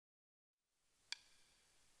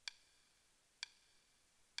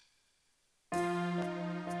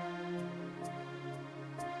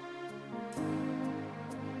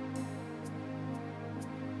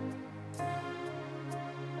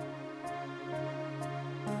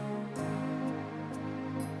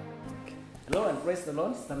Hello and praise the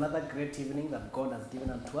Lord. It's another great evening that God has given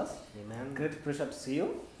unto us. Amen. Great pleasure to see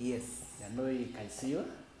you. Yes. I know you can see you,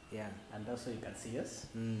 Yeah. and also you can see us.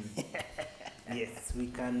 Yes, we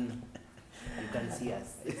can. You can see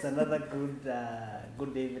us. It's another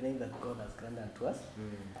good evening that God has granted unto us.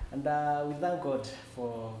 And we thank God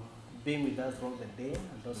for being with us throughout the day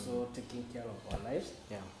and also taking care of our lives.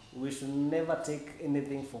 Yeah. We should never take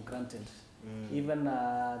anything for granted. Even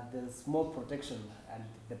the small protection and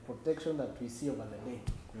the protection that we see over the day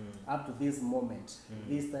up to this moment,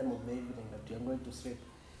 this time of the evening that we are going to sleep,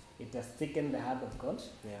 it has taken the heart of God.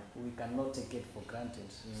 Yeah. We cannot take it for granted.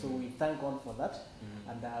 So we thank God for that.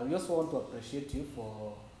 And we also want to appreciate you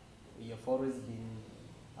for you've always been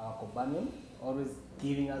our companion, always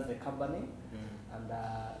giving us the company. And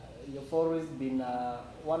you've always been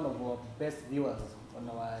one of our best viewers on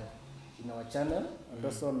in our channel and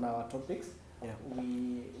also on our topics. Yeah.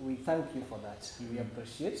 We thank you for that. We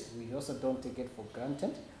appreciate. We also don't take it for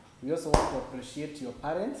granted. We also want to appreciate your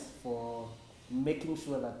parents for making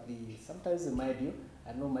sure that sometimes they mind you.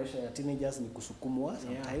 I know maisha ya teenagers ni kusukumwa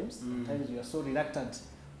sometimes. Sometimes you are so reluctant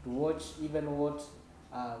to watch even what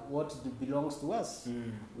belongs to us.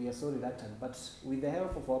 We are so reluctant. But with the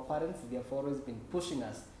help of our parents, they have always been pushing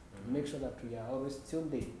us to make sure that we are always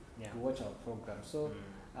tuned in to watch our program. So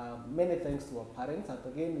many thanks to our parents. And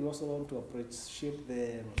again, we also want to appreciate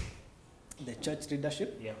the church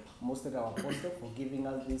leadership, mostly our apostle, for giving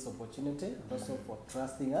us this opportunity, and also for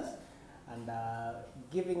trusting us and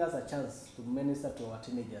giving us a chance to minister to our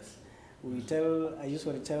teenagers. I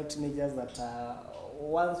usually tell teenagers that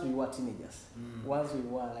once we were teenagers, once we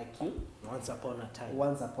were like you, Once upon a time.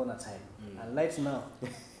 once upon a time, and right now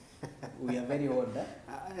we are very old.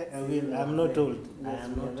 I'm not old. Yes, I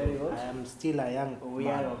am we are not very old. old. I am still a young We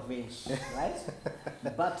man. are of age, right?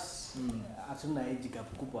 But hatuna age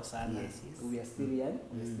gap kubwa sana. Yes, yes. We are still young,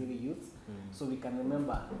 we are still youth, so we can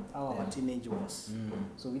remember how our teenage was.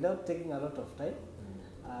 So without taking a lot of time,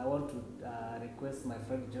 I want to request my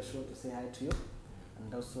friend Joshua to say hi to you,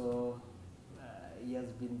 and also he has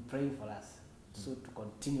been praying for us, so to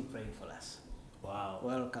continue praying for us. Wow.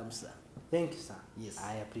 Welcome, sir. Thank you, sir. Yes.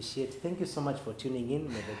 I appreciate it. Thank you so much for tuning in.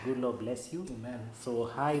 May the good Lord bless you. Amen. So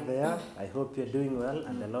hi there. I hope you're doing well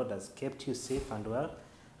and the Lord has kept you safe and well.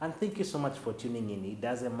 And thank you so much for tuning in. It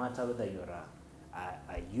doesn't matter whether you're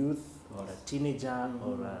a youth or a teenager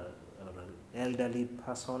or an elderly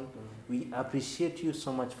person. We appreciate you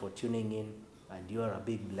so much for tuning in and you are a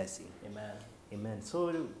big blessing. Amen. Amen.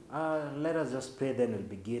 So let us just pray, then we'll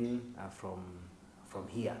begin from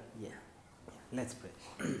here. Yeah. Let's pray.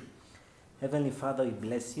 Heavenly Father, we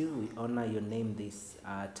bless you. We honor your name this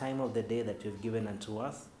time of the day that you've given unto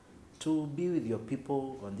us to be with your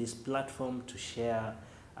people on this platform to share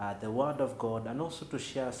the word of God and also to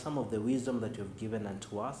share some of the wisdom that you've given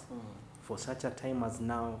unto us for such a time as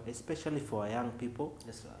now, especially for our young people.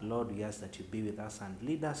 Yes, sir. Lord, we ask that you be with us and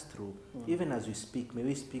lead us through. Even as we speak, may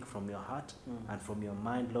we speak from your heart and from your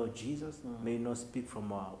mind, Lord Jesus. May we not speak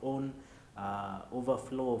from our own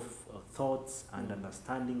overflow of thoughts and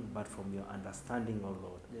understanding, but from your understanding, O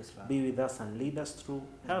Lord. Yes, sir. Be with us and lead us through,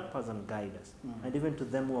 help us and guide us. And even to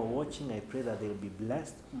them who are watching, I pray that they will be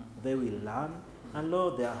blessed, they will learn, and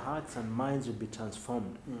Lord, their hearts and minds will be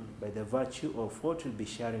transformed by the virtue of what we'll be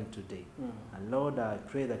sharing today. And Lord, I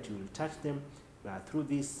pray that you will touch them through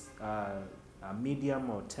this medium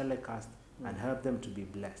or telecast and help them to be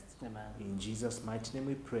blessed. Amen. In Jesus' mighty name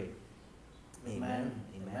we pray. Amen.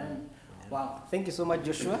 Amen. Wow, thank you so much,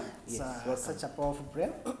 Joshua. It's Yes, welcome. such a powerful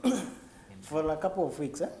prayer. For a couple of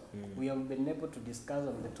weeks, we have been able to discuss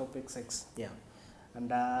on the topic sex. Yeah. And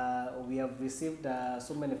we have received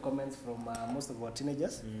so many comments from most of our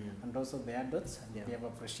teenagers and also the adults. And they have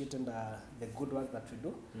appreciated the good work that we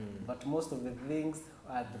do. But most of the things,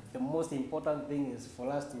 the most important thing is for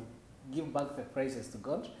us to give back the praises to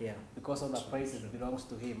God, because all the praises belongs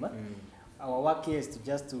to Him. Our work here is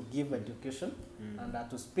to give education and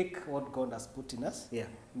to speak what God has put in us,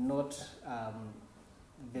 not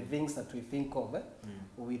the things that we think of.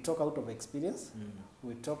 We talk out of experience,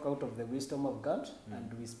 we talk out of the wisdom of God,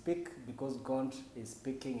 and we speak because God is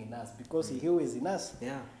speaking in us, because He who is in us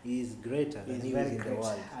He is greater than is he is very in the great,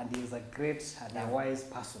 world. and He is a great and a wise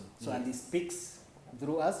person. So and He speaks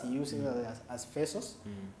through us. He uses us as vessels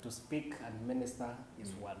to speak and minister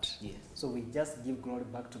His word. Yes. So we just give glory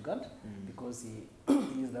back to God because He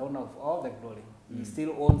is the owner of all the glory. He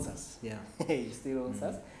still owns us. He still owns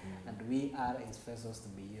us, and we are His vessels to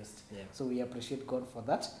be used. So we appreciate God for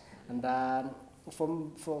that. And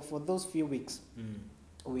for those few weeks,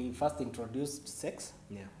 we first introduced sex,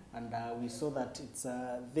 and we saw that it's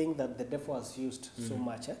a thing that the devil has used so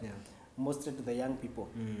much. mostly to the young people.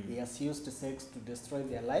 He has used sex to destroy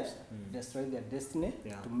their lives, destroy their destiny,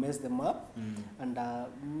 to mess them up. And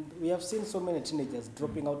we have seen so many teenagers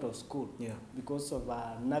dropping out of school because of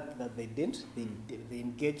an act that they didn't. They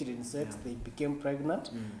engaged in sex, they became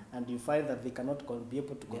pregnant, and you find that they cannot be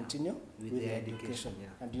able to continue with their education.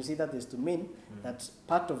 And you see that is to mean that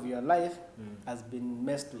part of your life has been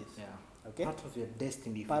messed with. Okay? Part of your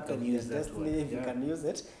destiny, part of your destiny, if you can use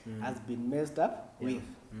it, has been messed up with.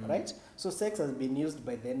 Right? So sex has been used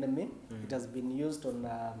by the enemy. It has been used on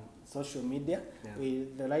social media.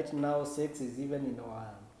 Right now, sex is even in our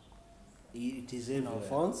it is in our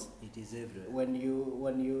phones. It is everywhere. When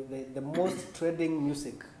you the most trending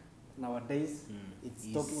music nowadays, it's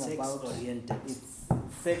talking sex about oriented. It's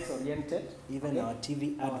sex oriented. Even our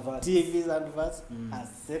TV adverts. TV's adverts are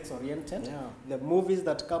sex oriented. The movies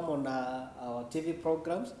that come on our TV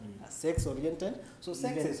programs are sex oriented. So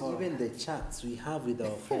sex even, is all. Even the chats we have with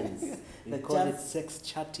our friends, we call it sex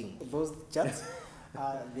chatting. Those chats,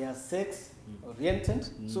 they are sex oriented.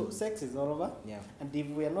 So sex is all over. And if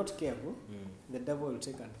we are not careful, the devil will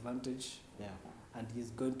take advantage. And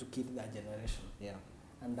he's going to kill that generation.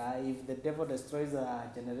 And if the devil destroys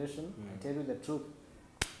a generation, I tell you the truth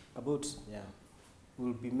about,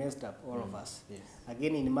 will be messed up, all of us.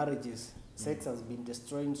 Again, in marriages, sex has been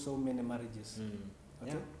destroying so many marriages.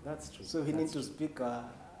 Okay? That's true. So we need to speak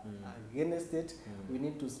against it. We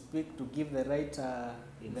need to speak to give the right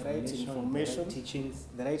information,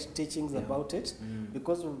 the right teachings about it,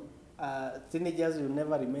 because teenagers will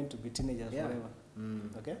never remain to be teenagers forever.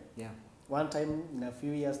 Okay? One time in a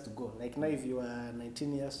few years to go. Like now, if you are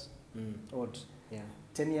 19 years old,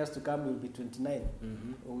 10 years to come, you'll be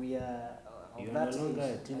 29. We are of that no longer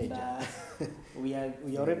a teenager. And, we are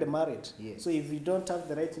already married. So if you don't have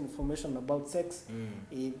the right information about sex,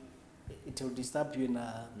 it will disturb you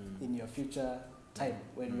in your future time.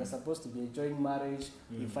 When you are supposed to be enjoying marriage,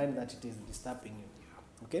 you find that it is disturbing you.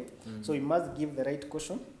 Okay? So you must give the right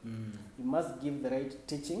caution. You must give the right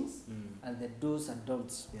teachings and the do's and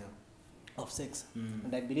don'ts of sex.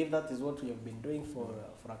 And I believe that is what we have been doing for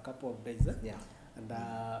a couple of days. And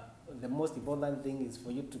the most important thing is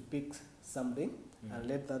for you to pick something and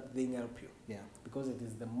let that thing help you. Because it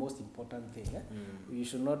is the most important thing. You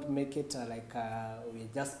should not make it like we're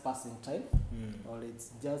just passing time, or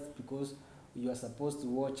it's just because you are supposed to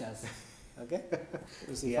watch us. Okay?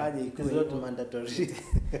 It is not mandatory.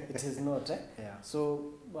 It is not.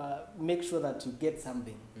 So make sure that you get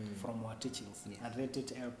something from our teachings and let it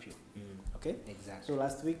help you. Okay? Exactly. So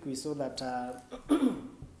last week we saw that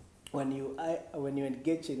when you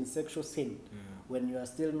engage in sexual sin, when you are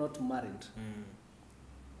still not married,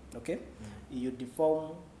 okay, you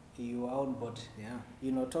deform your own body.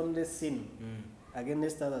 You not only sin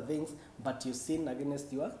against other things, but you sin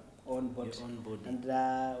against your own body. And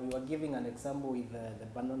we were giving an example with the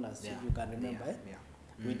bananas, if you can remember.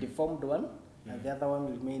 We deformed one, and the other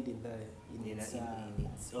one remained in its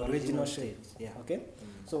original shape. Okay?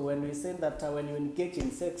 So when we say that when you engage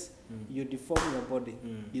in sex, you deform your body,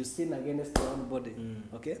 you sin against your own body.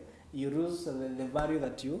 Okay? You lose the value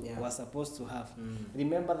that you were supposed to have.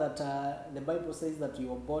 Remember that the Bible says that you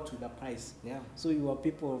were bought with a price. So you are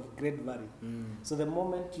people of great value. So the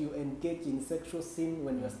moment you engage in sexual sin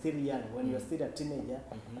when you are still young, when you are still a teenager,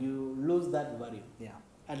 you lose that value.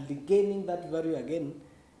 And gaining that value again,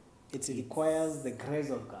 it requires the grace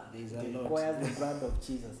of God. It requires the blood of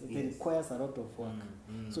Jesus. It requires a lot of work.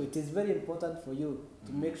 So it is very important for you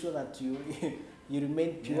to make sure that you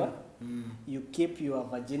remain pure. You keep your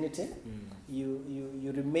virginity.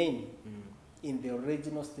 You remain in the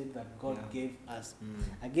original state that God gave us.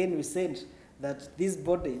 Again, we said that this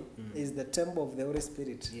body is the temple of the Holy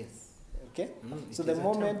Spirit. Okay? So the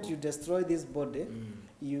moment you destroy this body,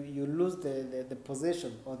 you lose the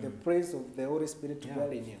possession or the praise of the Holy Spirit to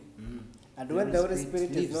dwell in you. And the when the Holy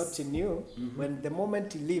Spirit is not in you, when the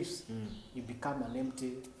moment He leaves, you become an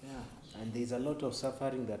empty. And there's a lot of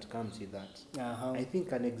suffering that comes with that. I think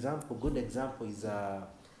good example is a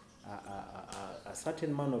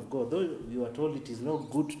certain man of God. Though we were told it is not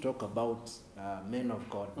good to talk about men of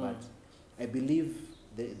God, but I believe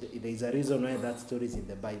there is a reason why that story is in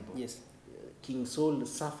the Bible. King Saul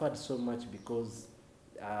suffered so much because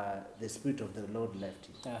the Spirit of the Lord left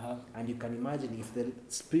him. And you can imagine if the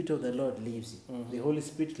Spirit of the Lord leaves you, the Holy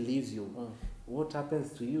Spirit leaves you, what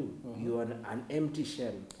happens to you? You are an empty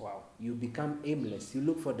shell. You become aimless. You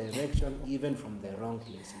look for direction even from the wrong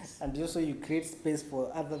places. And also you create space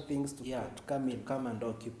for other things to come in. To come and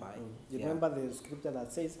occupy. You remember the scripture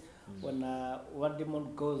that says, when one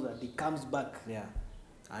demon goes and he comes back.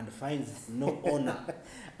 And finds no owner.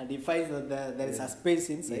 And he finds that there is a space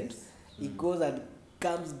inside. He goes and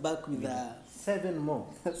comes back with a 7 more.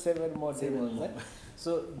 7 more Seven demons. more.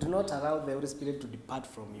 So do not allow the Holy Spirit to depart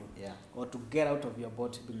from you Yeah. or to get out of your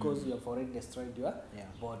body because you have already destroyed your Yeah.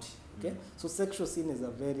 body. Okay? So sexual sin is a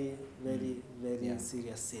very, very, very Yeah.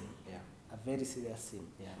 serious sin. Yeah. A very serious sin.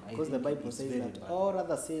 Yeah. I Because the think Bible it's says very that bad. all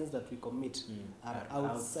other sins that we commit are Are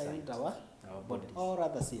outside our our body. bodies. All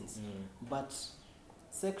other sins. Mm. But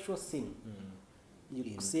sexual sin, Mm. you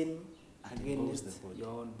In- sin involves against the body. your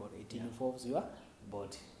own body. It Yeah. involves your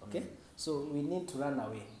body. Okay? So we need to run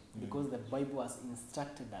away because the Bible has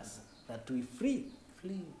instructed us that we flee.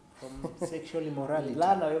 Flee from sexual immorality. We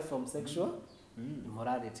run away from sexual Mm.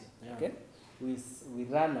 immorality. Yeah. Okay? We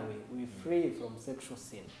run away. We flee from sexual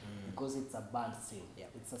sin because it's a bad sin. Yeah.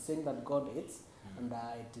 It's a sin that God hates and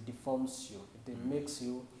it deforms you. It makes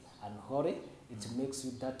you unholy. It makes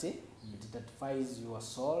you dirty. It identifies your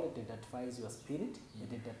soul. It identifies your spirit.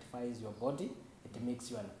 It identifies your body. It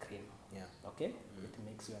makes you unclean. Yeah. Okay? It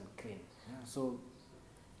makes you unclean. Yeah. So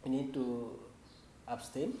you need to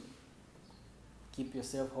abstain, keep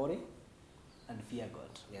yourself holy, and fear God.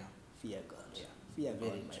 Yeah. Fear God. Yeah. Fear Very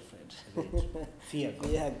God, my true. friend. Very true. Fear God.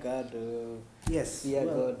 Fear God. Yes. Fear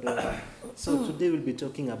well, God. So today we'll be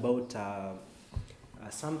talking about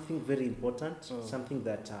something very important, something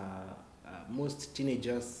that most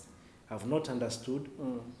teenagers have not understood.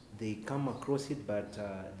 They come across it, but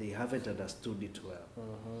they haven't understood it well.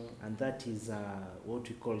 And that is what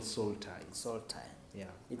we call soul ties. Soul tie. Yeah.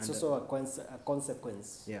 It's And, also a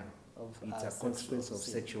consequence yeah. of It's a sexual consequence of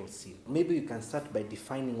sin. sexual sin. Maybe you can start by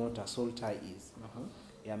defining what a soul tie is.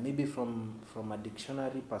 Yeah, maybe from a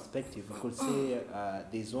dictionary perspective, we could say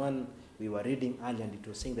there's one we were reading earlier, and it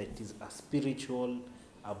was saying that it is a spiritual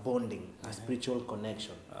bonding, a spiritual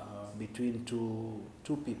connection between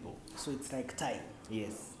two people. So it's like tie.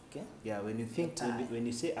 Yes. Okay? Yeah, when you think, A tie. when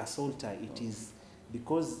you say a soul tie, it is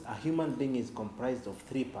because a human being is comprised of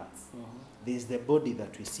 3 parts. There's the body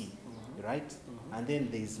that we see, right? And then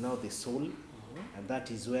there's now the soul, and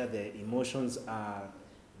that is where the emotions are,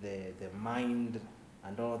 the mind,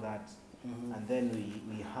 and all that. And then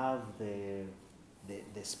we have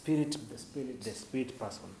the spirit, the spirit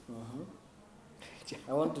person.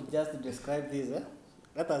 I want to just describe this.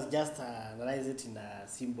 Let us just analyze it in a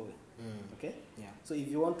symbol. Okay? Yeah. So if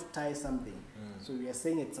you want to tie something, so we are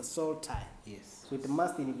saying it's a soul tie. Yes. So it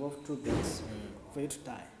must involve 2 things for you to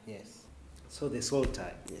tie. Yes. So the soul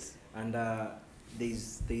tie. Yes. And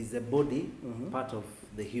there's the body, part of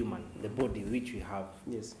the human, the body which we have.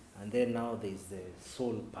 Yes. And then now there's the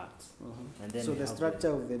soul part. And then So we the have structure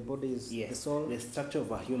of the body is yes, the soul. the structure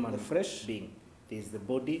of a human the flesh. being. There's the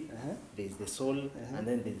body, there's the soul, and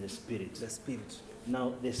then there's the spirit. The spirit.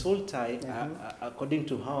 Now, the soul tie, according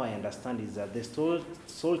to how I understand, is that the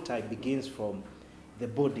soul tie begins from the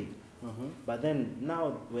body. But then now,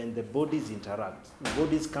 when the bodies interact,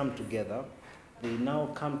 bodies come together, they now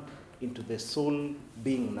come into the soul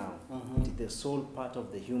being now. It is the soul part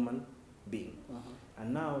of the human being.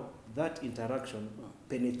 And now, that interaction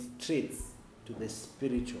penetrates to the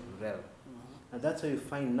spiritual realm. And that's why you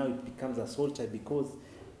find now it becomes a soul tie, because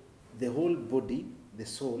the whole body, the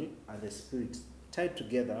soul, and the spirit tied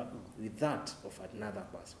together with that of another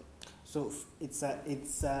person. So it's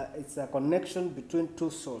a connection between 2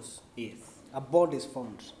 souls. Yes. A bond is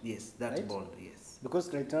formed. Yes, that Right? bond, yes.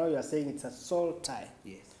 Because right now you are saying it's a soul tie.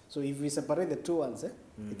 Yes. So if we separate the 2 ones,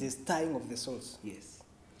 it is tying of the souls. Yes.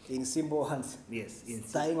 In simple hands. Yes. In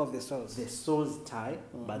Tying of the souls. the souls tie,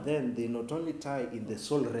 but then they not only tie in the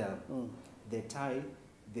soul realm, they tie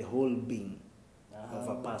the whole being of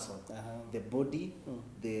a person. The body,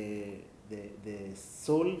 the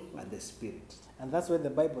soul, and the spirit. And that's why the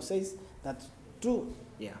Bible says that 2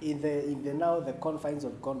 Yeah. in the now the confines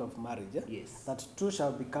of God of marriage. Yes. That 2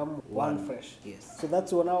 shall become one flesh. Yes. So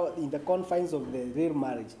that's now in the confines of the real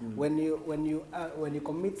marriage. When you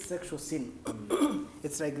commit sexual sin,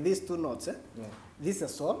 it's like these 2 knots. Yeah. This is a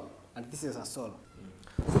soul and this is a soul.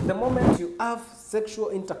 So the moment you have sexual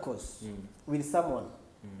intercourse with someone,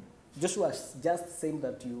 Joshua is just saying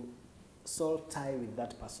that you soul tie with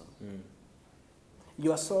that person.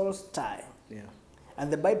 Your souls tie. Yeah.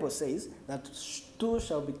 And the Bible says that 2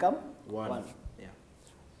 shall become One. one. Yeah.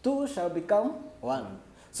 2 shall become one.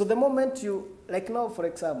 So the moment you, like now for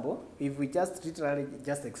example, if we just literally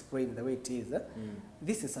just explain the way it is,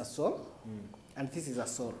 this is a soul and this is a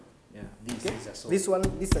soul. Yeah. This Okay? is a soul. This one,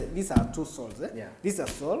 these are 2 souls. Yeah. This is a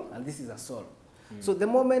soul and this is a soul. So the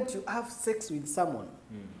moment you have sex with someone,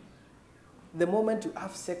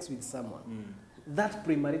 that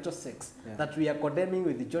premarital sex that we are condemning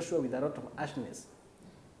with Joshua with a lot of harshness,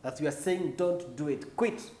 that we are saying don't do it,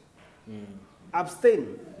 quit,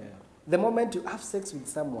 abstain. Yeah. The moment you have sex with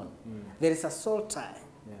someone, there is a soul tie.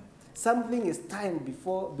 Yeah. Something is tied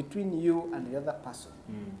between you and the other person.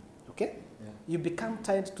 Okay? Yeah. You become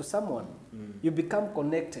tied to someone. You become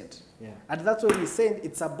connected. Yeah. And that's why we're saying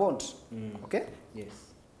it's a bond. Okay? Yes.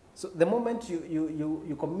 So the moment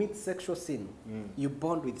you commit sexual sin, you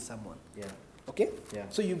bond with someone. Yeah. Okay? Yeah.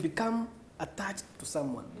 So you become attached to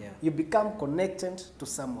someone. Yeah. You become connected to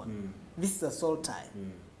someone. This is a soul tie.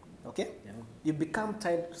 Okay? Yeah. You become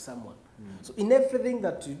tied to someone. So in everything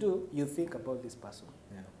that you do, you think about this person.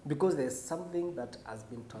 Yeah. Because there's something that has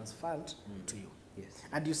been transferred to you. Yes.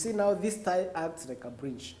 And you see now this tie acts like a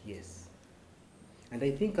bridge. Yes. And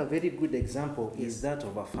I think a very good example Yes. is that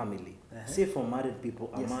of a family. Say for married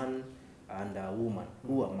people, a Yes. man and a woman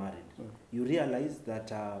who are married. You realize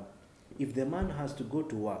that if the man has to go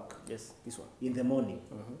to work Yes, this one. in the morning,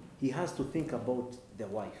 he has to think about the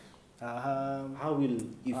wife. How will,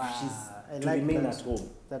 if she's to remain at home.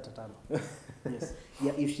 That at Yes.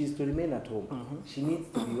 Yeah, if she's to remain at home, she needs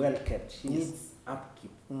to be well kept. She needs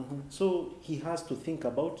upkeep. So he has to think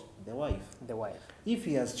about the wife. The wife. If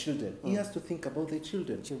he has children, he has to think about the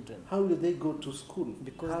children. Children. How will they go to school?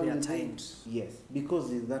 Because How they are will tied. Yes, because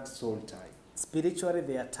there's that soul tie. Spiritually,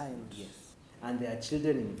 they are tied. Yes. And there are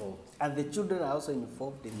children involved. And the children are also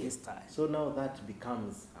involved in this tie. So now that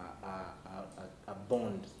becomes a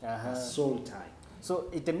bond, a soul tie. So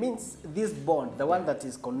it means this bond, the one that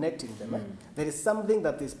is connecting them, there is something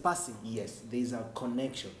that is passing. Yes, there's a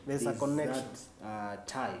connection. There's a connection. That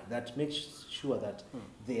tie that makes sure that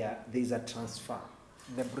there's a transfer.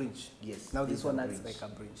 The bridge. Yes. Now this there's one a acts bridge.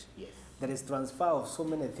 like a bridge. Yes. There is transfer of so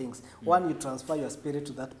many things. One, you transfer your spirit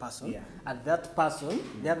to that person, Yeah. and that person,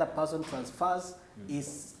 the other person transfers his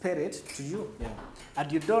spirit to you. Yeah.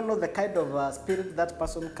 And you don't know the kind of spirit that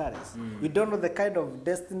person carries. You don't know the kind of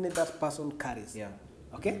destiny that person carries. Yeah.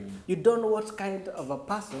 Okay? You don't know what kind of a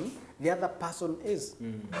person the other person is.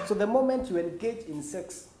 So the moment you engage in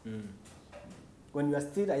sex, when you are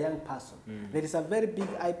still a young person, there is a very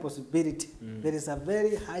big high possibility. There is a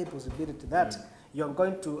very high possibility that you are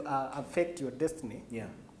going to affect your destiny, Yeah.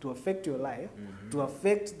 to affect your life, to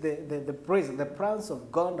affect the praise, the plans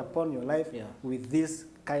of God upon your life Yeah. with this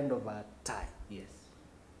kind of a tie. Yes.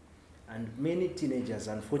 And many teenagers,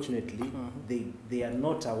 unfortunately, they are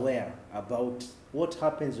not aware about what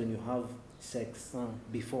happens when you have sex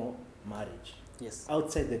before marriage, Yes.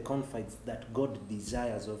 outside the confines that God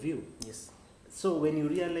desires of you. Yes. So when you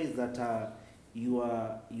realize that you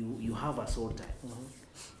have a soul tie,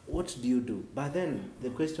 what do you do? But then the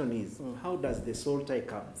question is, how does the soul tie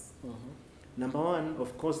comes? Number one,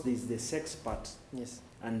 of course, there is the sex part, Yes.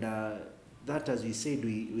 and that, as we said,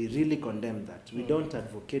 we really condemn that. We don't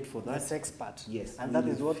advocate for The that. sex part. Yes, And we that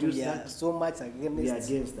is what refuse we are that. so much against. We are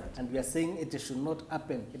against that. And we are saying it should not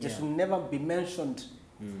happen. It Yeah. should never be mentioned.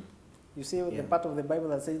 You see the Yeah. part of the Bible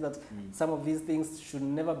that says that some of these things should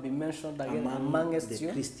never be mentioned again amongst the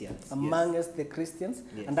you, Christians. amongst the Christians.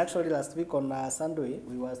 Yes. And actually last week on Sunday,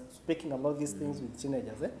 we were speaking about these things with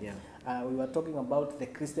teenagers. Yeah. We were talking about the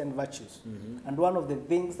Christian virtues. And one of the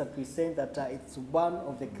things that we say that it's one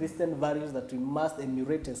of the Christian values that we must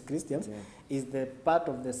emulate as Christians is the part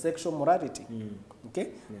of the sexual morality.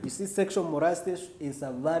 Okay? Yeah. You see, sexual morality is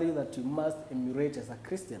a value that you must emulate as a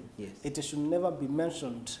Christian. Yes. It should never be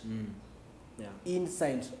mentioned Yeah.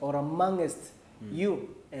 inside or amongst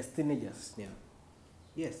you as teenagers. Yeah.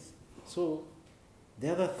 Yes. So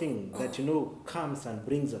the other thing that comes and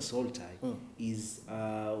brings a soul tie is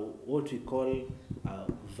what we call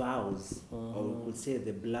vows, or we could say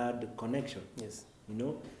the blood connection. Yes.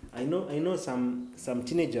 I know some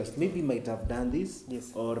teenagers maybe might have done this,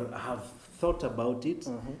 Yes. or have thought about it,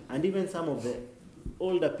 and even some of the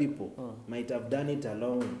older people might have done it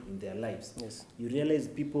along in their lives. Yes. You realize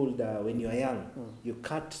people that when you are young, you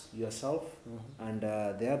cut yourself, and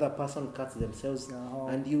the other person cuts themselves,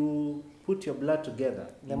 and you put your blood together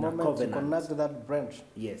The in a moment you covenant. connect to that branch,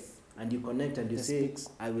 Yes, and you connect and you It say, speaks.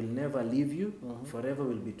 I will never leave you, forever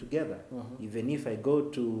we'll be together. Even if I go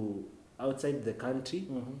to outside the country,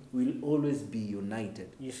 we'll always be united.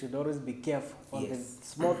 you should always be careful on Yes. the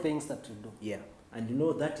small things that you do. Yeah. And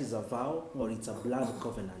that is a vow, or it's a blood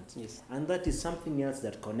covenant. Yes. And that is something else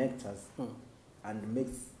that connects us and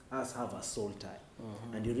makes us have a soul tie.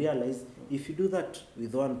 And you realize if you do that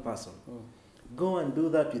with one person, go and do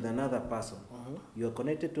that with another person, you are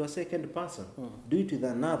connected to a second person. Do it with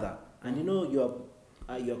another, and you are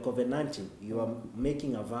you're covenanting, you are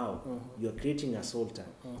making a vow, you're creating a soul tie.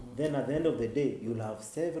 Then at the end of the day, you'll have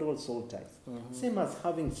several soul ties. Same as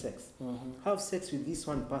having sex. Have sex with this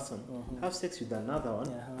one person, have sex with another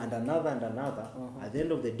one, and another and another. At the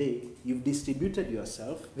end of the day, you've distributed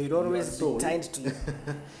yourself. They'd always be tied to you.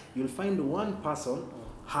 You'll find one person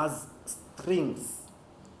has strings.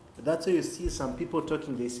 That's why you see some people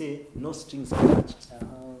talking, they say no strings attached.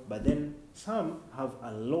 But then some have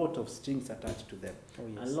a lot of strings attached to them,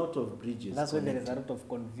 a lot of bridges. That's why there is a lot of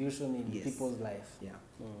confusion in people's life. Yeah.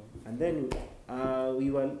 And then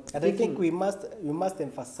we were. And I think we must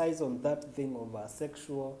emphasize on that thing of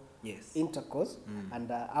sexual intercourse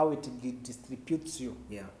and how it distributes you.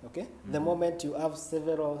 Yeah. Okay. The moment you have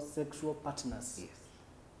several sexual partners. Yes.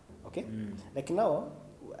 Okay. Like now,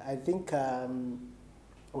 I think.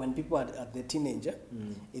 When people are at the teenager,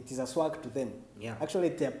 it is a swag to them. Yeah. Actually,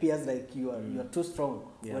 it appears like you are too strong.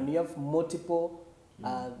 Yeah. When you have multiple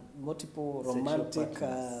romantic,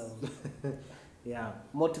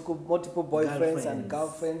 multiple boyfriends and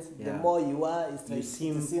girlfriends, the more you are, it's like you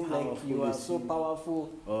seem like you are so powerful.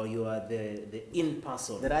 Or you are the in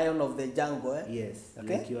person. The lion of the jungle. Eh? Yes.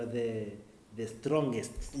 Okay. Like you are the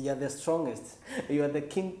strongest. You are the strongest. You are the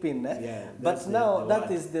kingpin. Eh? Yeah, but now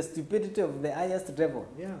that is the stupidity of the highest level.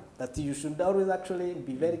 Yeah. That you should always actually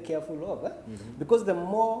be very careful of. Eh? Because the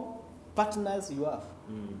more partners you have,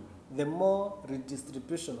 the more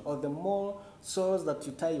redistribution or the more souls that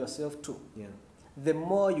you tie yourself to. Yeah. The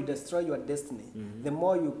more you destroy your destiny, the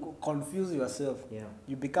more you confuse yourself. Yeah.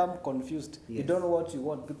 You become confused. Yes. You don't know what you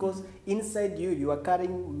want because inside you, you are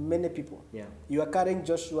carrying many people. Yeah. You are carrying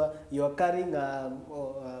Joshua. You are carrying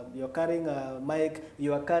Mike.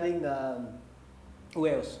 You are carrying who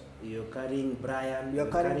else? You're carrying Brian. You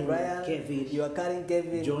are carrying Brian. Kevin. You are carrying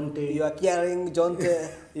Kevin. Jonte. You are carrying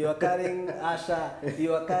Jonte. You are carrying Asha.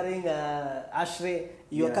 You are carrying Ashley.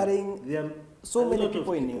 You are carrying so many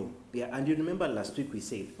people in you. Yeah, and you remember last week we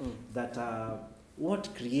said that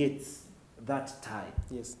what creates that tie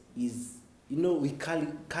is, we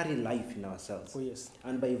carry life in ourselves. Oh, yes.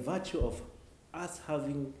 And by virtue of us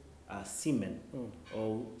having semen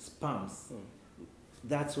or sperms,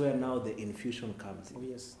 that's where now the infusion comes in. Oh,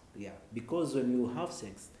 yes. Yeah, because when you have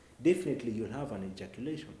sex, definitely you'll have an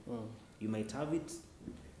ejaculation. You might have it,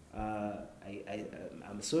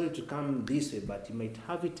 I'm sorry to come this way, but you might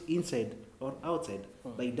have it inside or outside,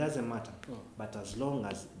 but it doesn't matter. But as long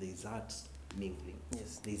as there's that mingling,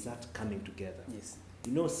 there's that coming together. Yes.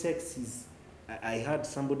 Sex is, I heard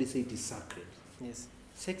somebody say it is sacred. Yes.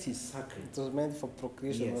 Sex is sacred. It was meant for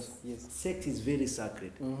procreation. Yes. Yes. Sex is very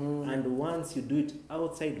sacred. And once you do it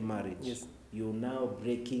outside marriage, you're now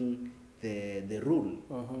breaking the rule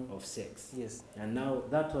of sex. Yes. And now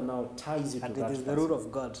that one now ties you to that person. And it is the rule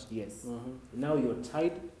of God. Yes. Now you're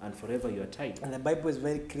tied and forever you're tied. And the Bible is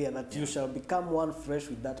very clear that you shall become one flesh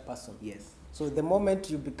with that person. Yes. So the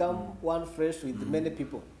moment you become one flesh with many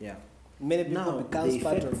people, many people now becomes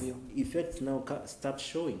part of you. Effects now start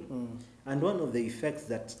showing. And one of the effects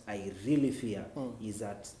that I really fear is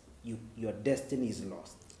that your destiny is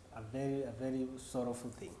lost. A very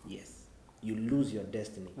sorrowful thing. Yes. You lose your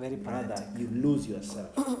destiny. Very rather, you lose yourself.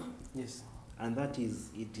 Yes. And it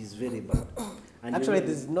is very bad. And actually, it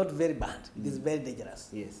is not very bad. It is very dangerous.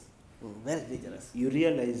 Yes. Very dangerous. You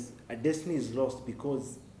realize a destiny is lost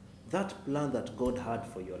because that plan that God had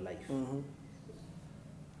for your life,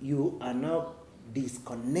 you are now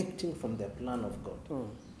disconnecting from the plan of God.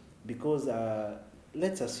 Because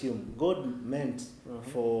let's assume God meant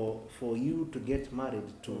for you to get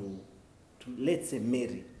married to let's say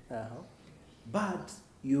Mary. But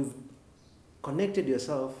you've connected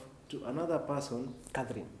yourself to another person,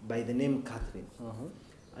 Catherine, by the name Catherine.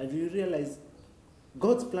 And you realize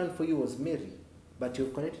God's plan for you was Mary, but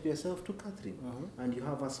you've connected yourself to Catherine, and you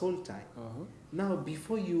have a soul tie. Now,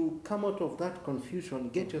 before you come out of that confusion,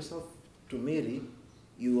 get yourself to Mary,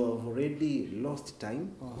 you have already lost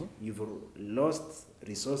time, you've lost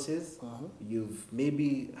resources, you've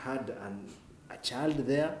maybe had a child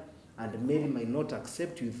there, and Mary might not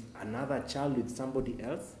accept you with another child with somebody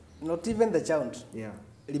else. Not even the child. Yeah.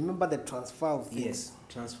 Remember the transfer of things. Yes,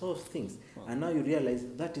 transfer of things. And now you realize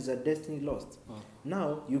that is a destiny lost.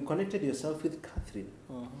 Now you connected yourself with Catherine.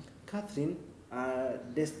 Catherine's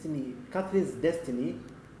destiny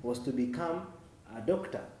was to become a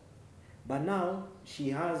doctor. But now she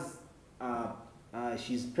has,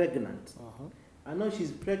 she's pregnant. And now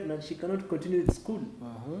she's pregnant, she cannot continue with school.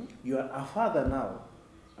 You are a father now.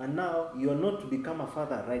 And now you are not to become a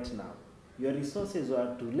father right now. Your resources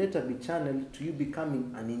are to later be channeled to you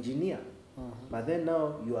becoming an engineer. But then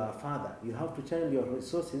now you are a father. You have to channel your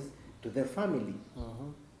resources to the family.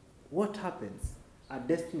 What happens? a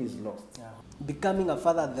destiny is lost. Yeah. Becoming a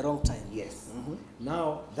father at the wrong time. Yes.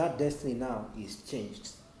 Now that destiny now is changed.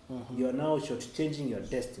 You are now shortchanging your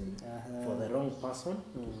destiny for the wrong person,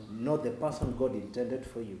 not the person God intended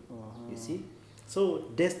for you. You see? So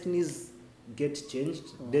destinies get changed,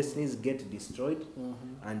 destinies get destroyed,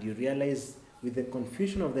 and you realize with the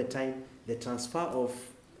confusion of the time, the transfer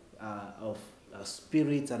of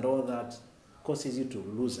spirits and all that causes you to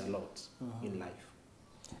lose a lot in life.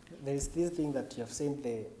 There is this thing that you have said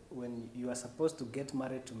there, when you are supposed to get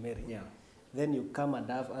married to Mary, Yeah. then you come and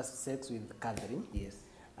have sex with Catherine, Yes.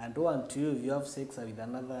 and woe unto you if you have sex with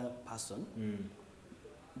another person,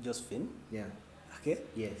 Josephine. Yeah. Okay.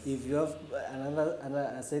 Yes. If you have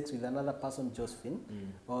another sex with another person,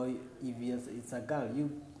 Josephine, or if it's a girl, you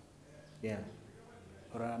Yeah.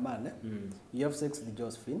 or a man, you have sex with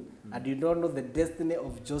Josephine, and you don't know the destiny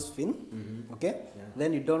of Josephine, okay? Yeah.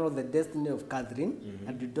 Then you don't know the destiny of Catherine,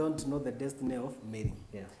 and you don't know the destiny of Mary.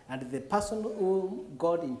 Yeah. And the person who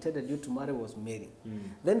God intended you to marry was Mary.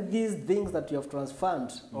 Then these things that you have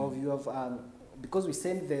transformed, or you have, because we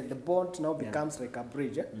said the bond now becomes like a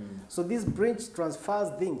bridge. So this bridge transfers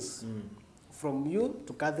things from you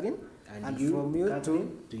to Catherine, and you, from you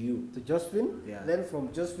Catherine, to you. to Josephine, Yeah. then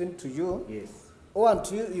from Josephine to you. Yes. Oh, and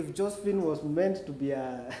to you, if Josephine was meant to be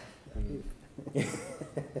a...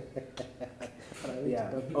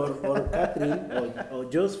 Yeah. Or Catherine or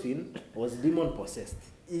Josephine was demon possessed.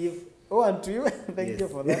 If... Oh, and to you, thank you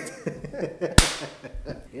Yes. for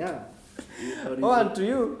that. Yeah. Oh, and to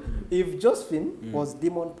you, if Josephine was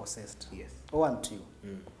demon possessed. Yes. Oh, and to you.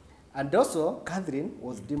 And also, Catherine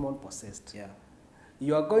was demon possessed. Yeah.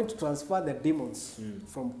 You are going to transfer the demons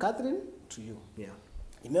from Catherine to you. Yeah.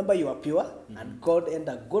 Remember, you are pure, and God had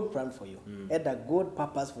a good plan for you, had a good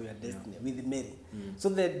purpose for your destiny with Mary. So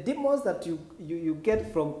the demons that you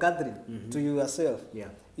get from Catherine to yourself, Yeah.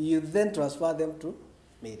 you then transfer them to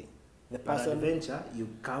Mary, the But person, adventure, you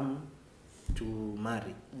come to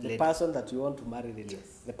marry. the later. person that you want to marry later,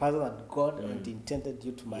 Yes. the person that God had intended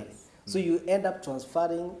you to marry. Yes. So you end up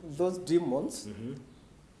transferring those demons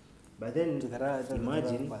But then to the right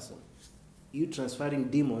imagine person, you transferring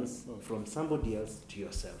demons from somebody else to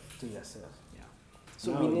yourself. to yourself. Yeah.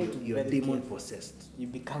 So Now we need to be you're very demon careful. possessed. You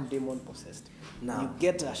become demon possessed. Now- You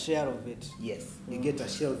get a share of it. Yes. You get a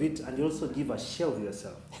share of it, and you also give a share of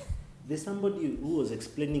yourself. There's somebody who was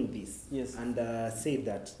explaining this Yes. and said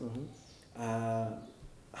that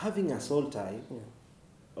having a soul tie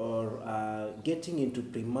or getting into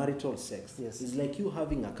premarital sex Yes. is like you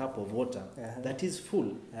having a cup of water that is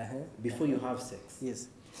full before you have sex. Yes.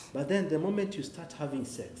 But then the moment you start having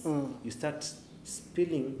sex, you start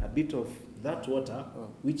spilling a bit of that water,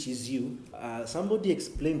 which is you. Somebody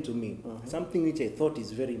explained to me something which I thought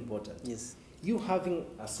is very important. Yes. You having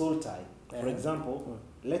a soul tie, for example,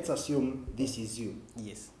 let's assume this is you.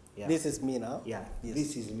 Yes. Yeah. This is me now. Yeah, Yes.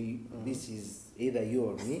 this is me. This is either you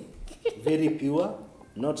or me. Very pure,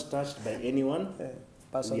 not touched by anyone.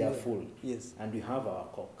 We are full. Yes. And we have our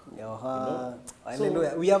cock. Uh-huh. So-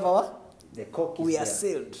 Hallelujah. We have our. The cock is We are there.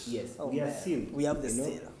 sealed. Yes, Oh, we are man. sealed. We have the you know.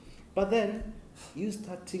 seal. But then, you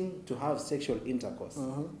starting to have sexual intercourse,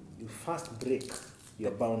 you first break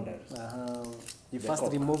your boundaries. You The first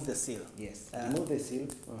cock. remove the seal. Yes, remove the seal,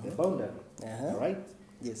 the boundary, all right?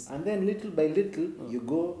 Yes. And then little by little, you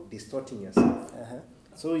go distorting yourself.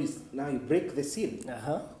 So now you break the seal.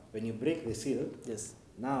 When you break the seal, Yes.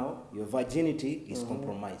 now your virginity is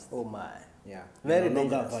compromised. Oh my. Yeah, Very you're no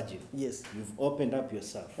longer a dangerous. virgin. Yes. You've opened up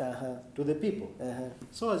yourself to the people. Uh-huh.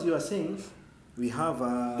 So as you are saying, we have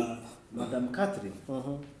Madam Catherine,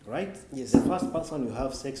 right? Yes. The first person you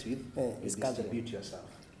have sex with, you is Catherine. distribute yourself.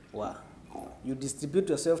 Wow. You distribute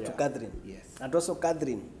yourself to Yeah. Catherine. Yes. And also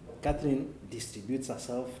Catherine. Catherine distributes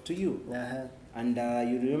herself to you. Uh-huh. And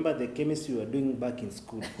you remember the chemistry we were doing back in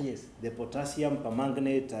school? Yes. The potassium,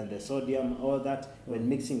 permanganate, and the sodium, all that, when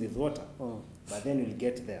mixing with water. But then we'll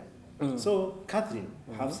get there. So, Catherine,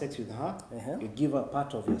 have sex with her, you give her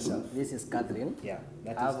part of yourself. This is Catherine. Yeah,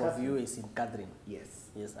 that is Half of Catherine. you is in Catherine. Yes.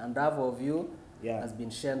 Yes. And half of you Yeah. has been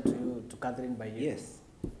shared to you, to Catherine by you. Yes.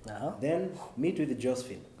 Uh-huh. Then meet with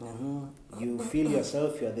Josephine. You feel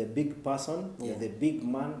yourself, you are the big person, you are the big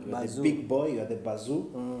man, you are Bazoo. the big boy, you are the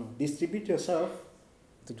bazoo. Distribute yourself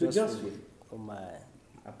to Josephine. Oh my.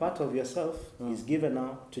 A part of yourself is given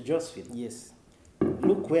now to Josephine. Yes.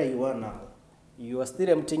 Look where you are now, You are still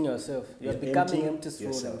emptying yourself. You are You're becoming emptying empty slowly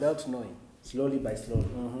yourself. without knowing. slowly by slowly.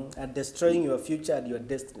 And destroying your future and your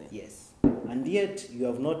destiny. Yes. And yet you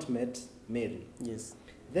have not met Mary. Yes.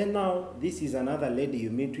 Then now, this is another lady you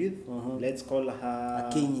meet with. Let's call her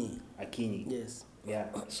Akinyi. Akinyi. Yes. Yeah.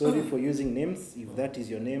 Sorry for using names. If that is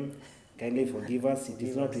your name, Kindly forgive us. It is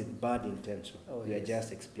Forgive not us. with bad intention. Oh, We are yes.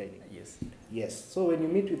 just explaining. Yes. Yes. So when you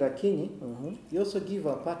meet with a king, Mm-hmm. you also give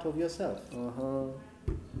a part of yourself. Uh-huh.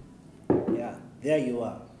 Yeah. There you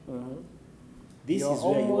are. Mm-hmm. This You're is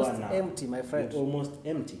where you almost are now. empty, my friend. You're almost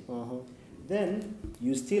empty. Mm-hmm. Then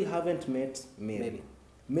you still haven't met Mary. Mary.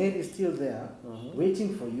 Mary is still there,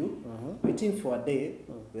 waiting for you, waiting for a day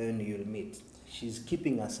when you'll meet. She's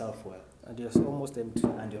keeping herself well, And you're almost empty.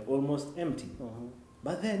 and you're almost empty. Mm-hmm.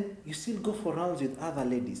 But then you still go for rounds with other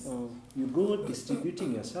ladies. You go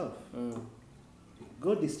distributing yourself.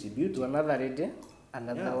 Go To distributing. another lady,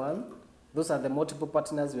 another Yeah. one. Those are the multiple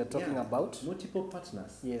partners we are talking Yeah. about. Multiple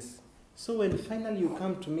partners. Yes. So when finally you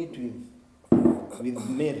come to meet with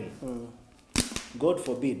Mary, God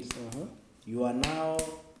forbid, you are now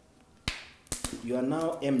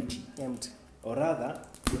empty, Empty. or rather,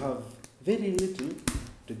 you have very little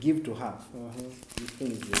to give to her. This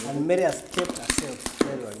thing is the And Mary has kept herself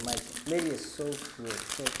very well. Mary is so cruel,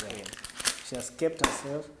 so cruel. She has kept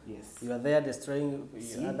herself. yes. You are there destroying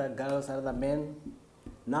See? other girls, other men,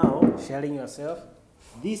 Now, sharing yourself.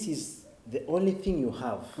 this is the only thing you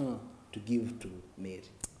have to give to Mary.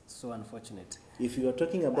 So unfortunate. If you are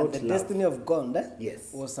talking And about the love, destiny of God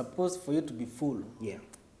yes, was supposed for you to be full yeah,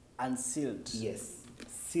 and sealed, yes,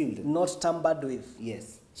 sealed, not tampered with.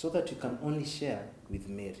 yes, so that you can only share with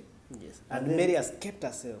Mary. Yes. And And then- Mary has kept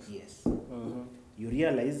herself. Yes. You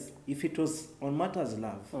realize if it was on matters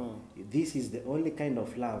love, this is the only kind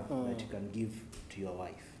of love that you can give to your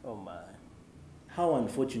wife. Oh my. How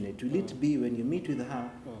unfortunate will it be when you meet with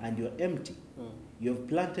her and you're empty? You have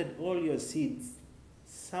planted all your seeds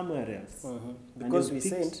somewhere else. And Because you've we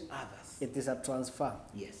picked said others. it is a transfer.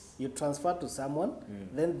 Yes. You transfer to someone,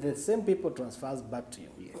 then the same people transfers back to you.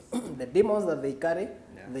 Yes. The demons that they carry,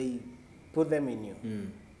 Yeah. they put them in you.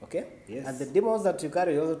 Okay? Yes. And the demons that you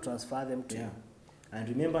carry, you also transfer them to Yeah. you. And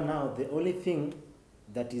remember now, the only thing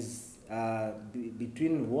that is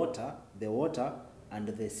between the water and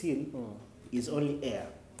the seal is only air.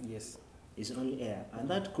 Yes. Is only air. And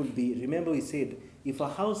that could be, remember we said, if a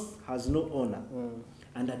house has no owner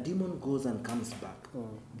and a demon goes and comes back,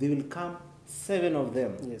 they will come 7 of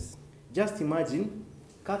them. Yes. Just imagine,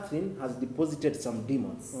 Catherine has deposited some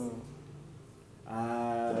demons.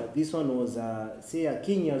 This one was, say, a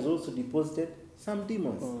king has also deposited some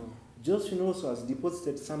demons. Josephine also has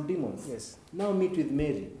deposited some demons. Yes. Now meet with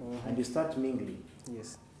Mary and you start mingling.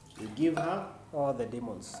 Yes. You give her All the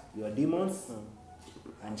demons. your demons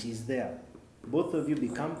and she's there. Both of you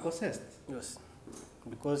become possessed. Yes.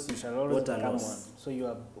 Because you shall always What a become loss. one. So you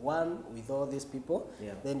are one with all these people.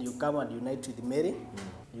 Yeah. Then you come and unite with Mary.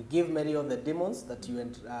 You give Mary all the demons that you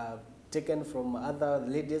had taken from other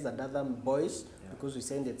ladies and other boys, because we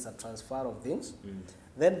said it's a transfer of things.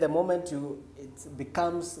 Then the moment it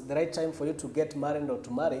becomes the right time for you to get married or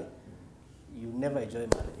to marry, you never enjoy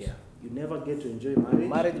marriage. Yeah. You never get to enjoy marriage.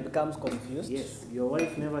 Marriage becomes confused. Yes. Your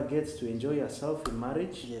wife never gets to enjoy herself in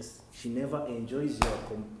marriage. Yes. She never enjoys your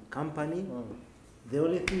company. The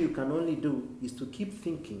only thing you can only do is to keep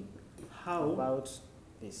thinking how About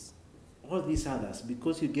this. all these others,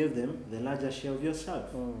 because you gave them the larger share of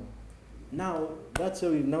yourself. Now, that's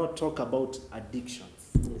where we now talk about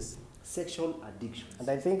addictions, Yes. sexual addictions. And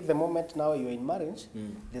I think the moment now you're in marriage,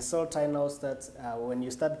 the soul tie now starts when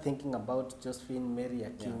you start thinking about Josephine, Mary,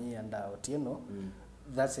 Akinyi, and Otieno.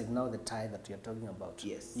 That's it now the tie that we are talking about.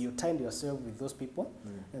 Yes. You tied yourself with those people,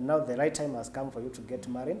 and now the right time has come for you to get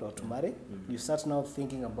married or to marry. You start now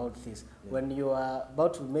thinking about this. When you are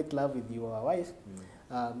about to make love with your wife,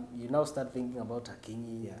 you now start thinking about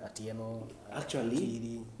Akinyi, Otieno, Actually,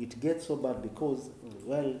 Kiri. it gets so bad because,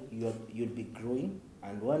 well, you'll be growing,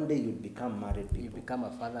 and one day you'll become married people. You become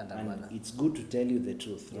a father and a and mother. it's good to tell you the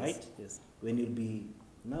truth, Yes, right? Yes. When you'll be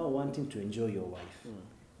now wanting to enjoy your wife,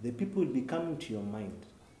 the people will be coming to your mind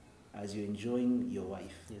as you're enjoying your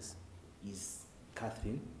wife Yes. is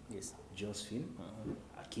Catherine, Yes. Josephine,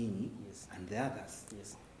 Akinyi, Yes. and the others.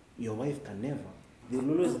 Yes. Your wife can never. There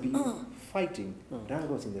will always be fighting,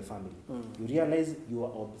 wrangles in the family. You realize you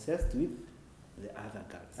are obsessed with the other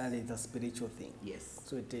girls. And it's a spiritual thing. Yes.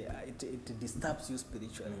 So it disturbs you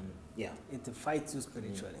spiritually. Yeah. It fights you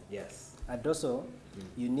spiritually. Yes. And also,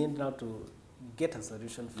 you need now to get a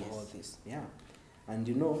solution for Yes. all this. Yeah. And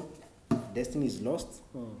you know, destiny is lost.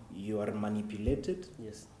 You are manipulated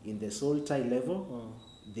Yes. in the soul tie level.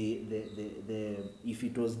 If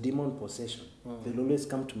it was demon possession, they'll always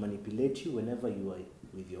come to manipulate you whenever you are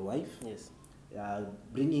with your wife. Yes.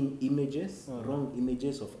 Bringing images, wrong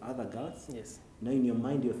images of other girls. Yes. Now in your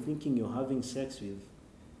mind, you're thinking you're having sex with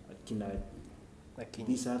Like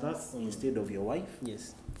these others instead of your wife.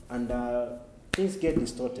 Yes. And things get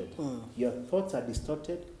distorted. Your thoughts are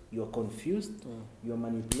distorted, you're confused, you're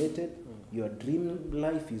manipulated, your dream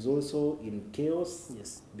life is also in chaos.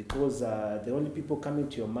 Yes. Because the only people coming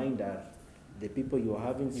to your mind are the people you're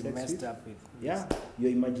having You sex messed with. up with. Yeah,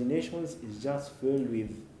 your imaginations is just filled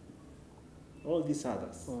with all these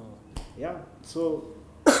others. Yeah, so,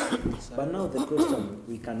 but now the question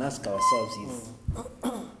we can ask ourselves is,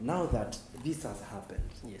 now that this has happened,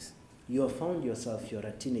 Yes. you have found yourself, you're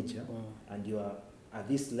a teenager, and you are at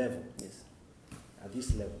this level. Yes. At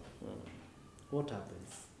this level, what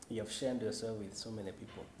happens? You have shared yourself with so many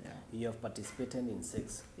people. Yeah. You have participated in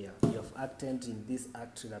sex. Yeah. You have acted in this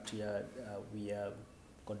act that we are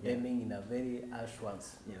condemning in a very harsh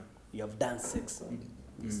ones. Yeah. You have done sex.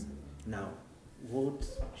 Yes. Now, what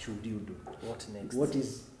should you do? What next? What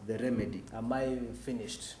is the remedy? Am I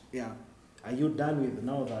finished? Yeah. Are you done with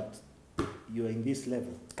now that you're in this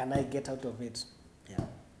level? Can I get out of it? Yeah.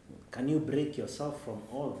 Can you break yourself from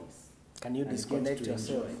all this? Can you And get disconnect to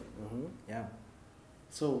yourself? enjoy? Yeah.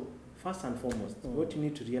 So, first and foremost, what you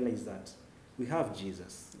need to realize is that we have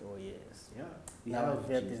Jesus. Oh yes. Yeah. We Now have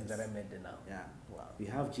that Jesus. is the remedy now. Yeah. Wow. We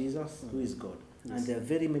have Jesus, who is God. Yes. And there are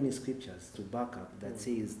very many scriptures to back up that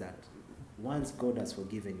says that once God has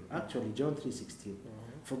forgiven you. Actually, John 3:16.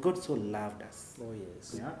 For God so loved us. Oh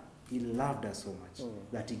yes. Yeah. He loved us so much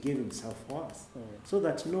that he gave himself for us. So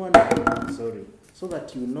that no one, so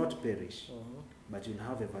that you will not perish, but you'll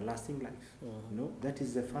have everlasting life. You know, that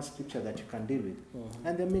is the first scripture that you can deal with.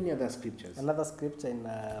 And there are many other scriptures. Another scripture in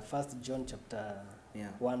 1 John chapter Yeah.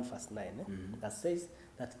 1 verse 9 that says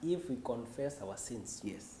that if we confess our sins,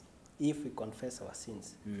 Yes. if we confess our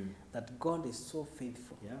sins, that God is so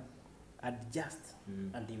faithful Yeah. and just,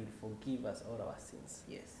 and he will forgive us all our sins.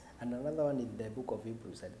 Yes. And another one in the book of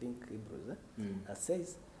Hebrews, I think Hebrews, that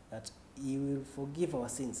says that he will forgive our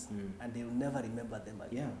sins and he will never remember them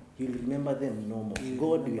again. Yeah. He'll remember them no more. He'll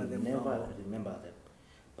God remember will them no never more. remember them.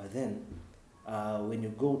 But then, when you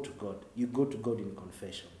go to God, you go to God in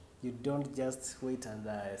confession. You don't just wait and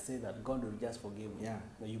say that God will just forgive me. Yeah.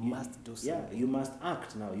 No, you must do something. Yeah, you must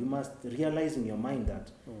act now. You must realize in your mind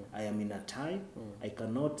that I am in a tie. I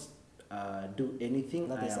cannot do anything.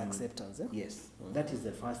 That I is am, acceptance. Eh? Yes, that is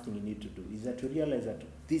the first thing you need to do, is that you realize that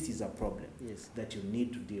this is a problem Yes. that you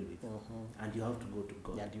need to deal with, and you have to go to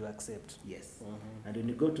God. And you accept. Yes, and when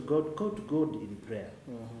you go to God in prayer.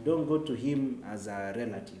 Don't go to him as a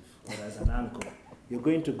relative or as an uncle. You're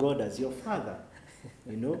going to God as your father,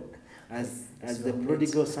 you know, as the your mate.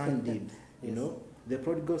 prodigal son did, you Yes. know. The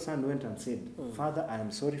prodigal son went and said, Father, I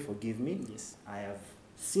am sorry, forgive me. Yes. I have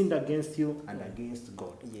sinned against you and against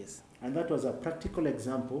God. Yes. And that was a practical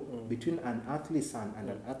example between an earthly son and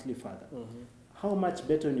an earthly father. How much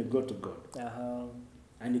better when you go to God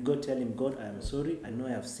and you go tell him, God, I am sorry. I know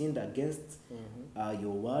I have sinned against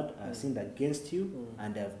your word. I have sinned against you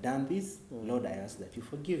and I have done this. Lord, I ask that you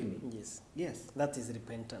forgive me. Yes. Yes. That is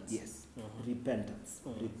repentance. Yes. Repentance.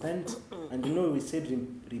 Repent. And you know, we said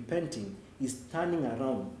repenting is turning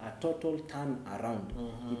around, a total turn around.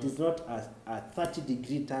 It is not a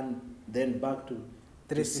 30-degree turn, then back to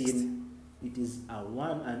 360. sin. It is a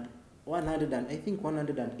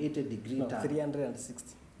 180-degree No, turn.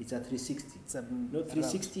 360. It's a 360. It's a No,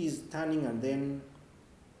 360 is turning and then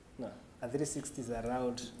No, a 360 is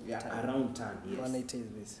around. around turn. Yes. 180 is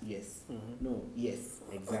this. Yes. No. Yes.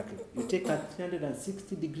 Exactly. You take a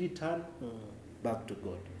 360-degree turn back to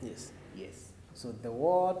God. Yes. Yes. So the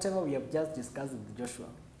whatever we have just discussed with Joshua,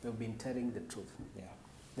 we've been telling the truth. Yeah.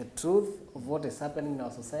 The truth of what is happening in our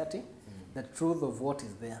society, the truth of what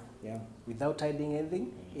is there, Yeah. without hiding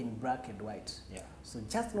anything, in black and white. Yeah. So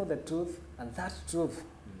just know the truth, and that truth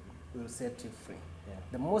will set you free. Yeah.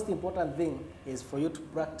 The most important thing is for you to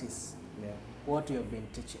practice Yeah. what you have been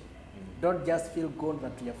teaching. Don't just feel good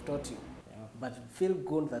that we have taught you, but feel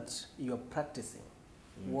good that you are practicing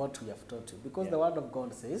what we have taught you. Because the word of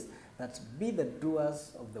God says that be the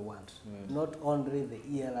doers of the word, not only the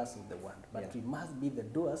hearers of the word, but we must be the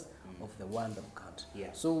doers of the word of God.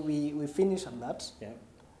 Yeah. So we finish on that, Yeah.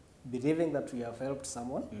 believing that we have helped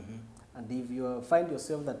someone. And if you find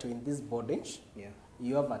yourself that you're in this bondage, Yeah.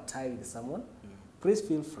 you have a tie with someone, please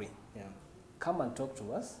feel free. Yeah. Come and talk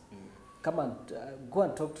to us. Come and go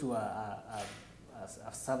and talk to a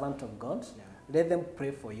servant of God. Yeah. Let them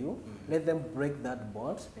pray for you. Let them break that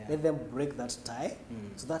bond. Yeah. Let them break that tie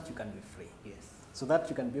so that you can be free. Yes. So that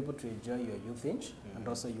you can be able to enjoy your youth age and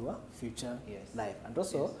also your future life. And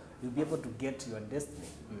also you'll be able to get your destiny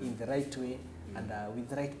in the right way and with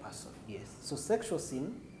the right person. Yes. So sexual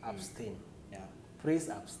sin, abstain. Yeah. Please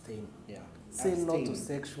abstain. Yeah. Say no to Abstain.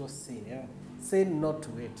 sexual sin. Yeah. Say no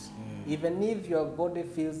to it. Even if your body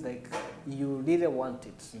feels like you really want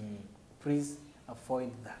it, please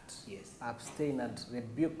avoid that. Yes. Abstain and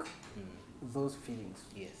rebuke those feelings.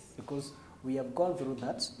 Yes. Because we have gone through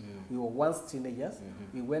that. We were once teenagers.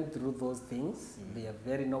 We went through those things. They are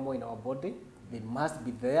very normal in our body. They must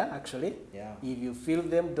be there, actually. Yeah. If you feel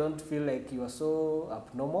them, don't feel like you are so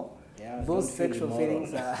abnormal. Yeah, Those don't feel sexual immoral.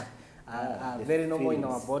 feelings are The very normal in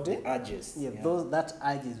our feelings, body. the urges. Yeah, Yeah. that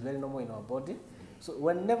urge is very normal in our body. So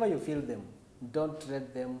whenever you feel them, don't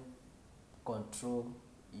let them control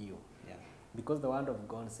you. Yeah. Because the word of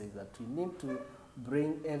God says that we need to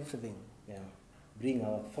bring everything, Yeah. Bring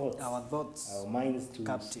our thoughts, our minds to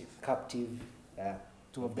captive. Yeah.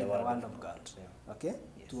 To obey the word of God. Yeah. Okay?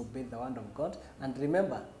 Yes. To obey the word of God. And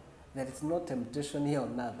remember, there is no temptation here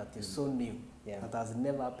on earth that is so new, that has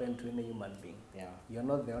never happened to any human being. Yeah. You're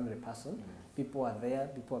not the only person. People are there,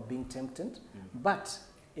 people are being tempted. But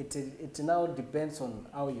it now depends on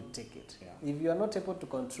how you take it. Yeah. If you are not able to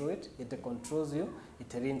control it, it controls you,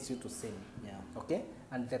 it leads you to sin. Yeah. Okay?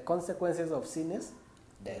 And the consequences of sin is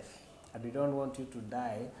Death. and we don't want you to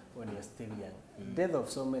die when you're still young. Death of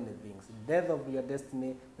so many things. Death of your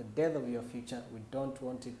destiny, the death of your future. We don't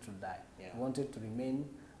want it to die. Yeah. We want it to remain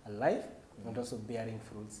alive and also bearing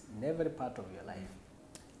fruits in every part of your life.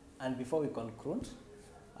 And before we conclude,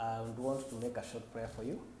 I would want to make a short prayer for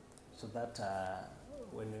you so that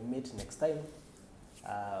when we meet next time,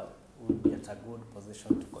 we'll be at a good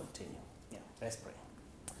position to continue. Yeah. Let's pray.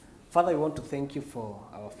 Father, we want to thank you for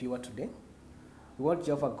our viewer today. We want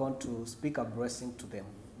Jehovah God to speak a blessing to them.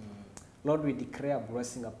 Lord, we declare a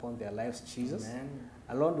blessing upon their lives, Jesus. Amen.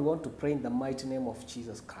 And Lord, we want to pray in the mighty name of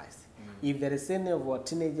Jesus Christ. If there is any of our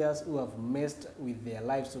teenagers who have messed with their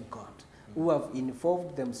lives, oh God, who have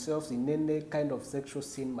involved themselves in any kind of sexual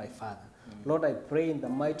sin, my Father, Lord, I pray in the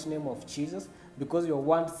mighty name of Jesus, because your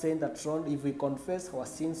word saying that, Lord, if we confess our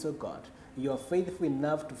sins, oh God, you are faithful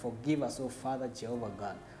enough to forgive us, oh Father, Jehovah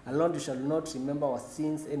God. And Lord, you shall not remember our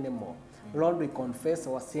sins anymore. Lord, we confess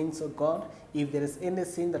our sins, oh God. If there is any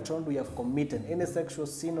sin that, Lord, we have committed, any sexual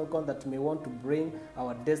sin, oh God, that may want to bring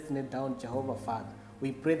our destiny down, Jehovah Father,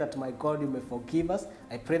 we pray that, my God, you may forgive us.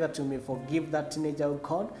 I pray that you may forgive that teenager, oh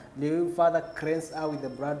God. May you, Father, cleanse her with the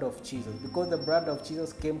blood of Jesus, because the blood of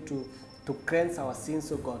Jesus came to cleanse our sins,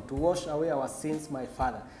 oh God, to wash away our sins, my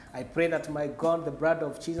Father. I pray that, my God, the blood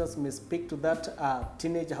of Jesus may speak to that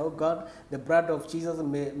teenager, oh God. The blood of Jesus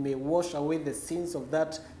may wash away the sins of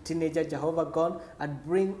that teenager, Jehovah God, and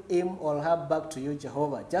bring him or her back to you,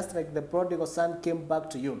 Jehovah. Just like the prodigal son came back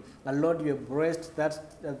to you. And Lord, you embraced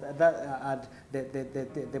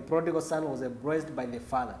the prodigal son was embraced by the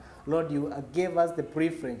Father. Lord, you gave us the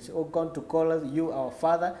preference, oh God, to call us you our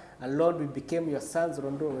Father. And Lord, we became your sons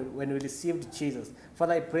when we received Jesus.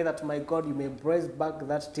 Father, I pray that, my God, you may embrace back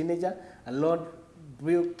that teenager. And Lord,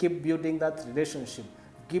 we'll keep building that relationship.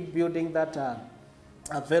 Keep building that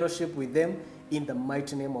fellowship with them in the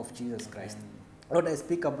mighty name of Jesus Christ. Lord, I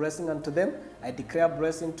speak a blessing unto them. I declare a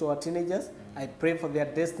blessing to our teenagers. I pray for their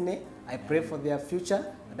destiny. I pray for their future.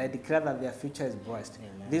 And I declare that their future is blessed.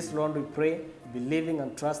 Amen. This, Lord, we pray, believing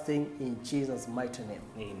and trusting in Jesus' mighty name.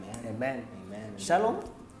 Amen. Amen. Amen. Shalom.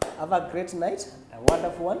 Have a great night, a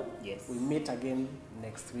wonderful one. Yes. We meet again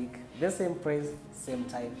next week. The same praise, same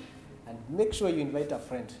time. And make sure you invite a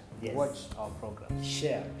friend to Yes. watch our program.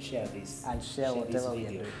 Share this. And share this whatever we are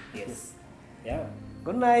video. doing. Yes. Yeah.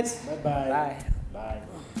 Good night. Bye-bye. Bye. Bye.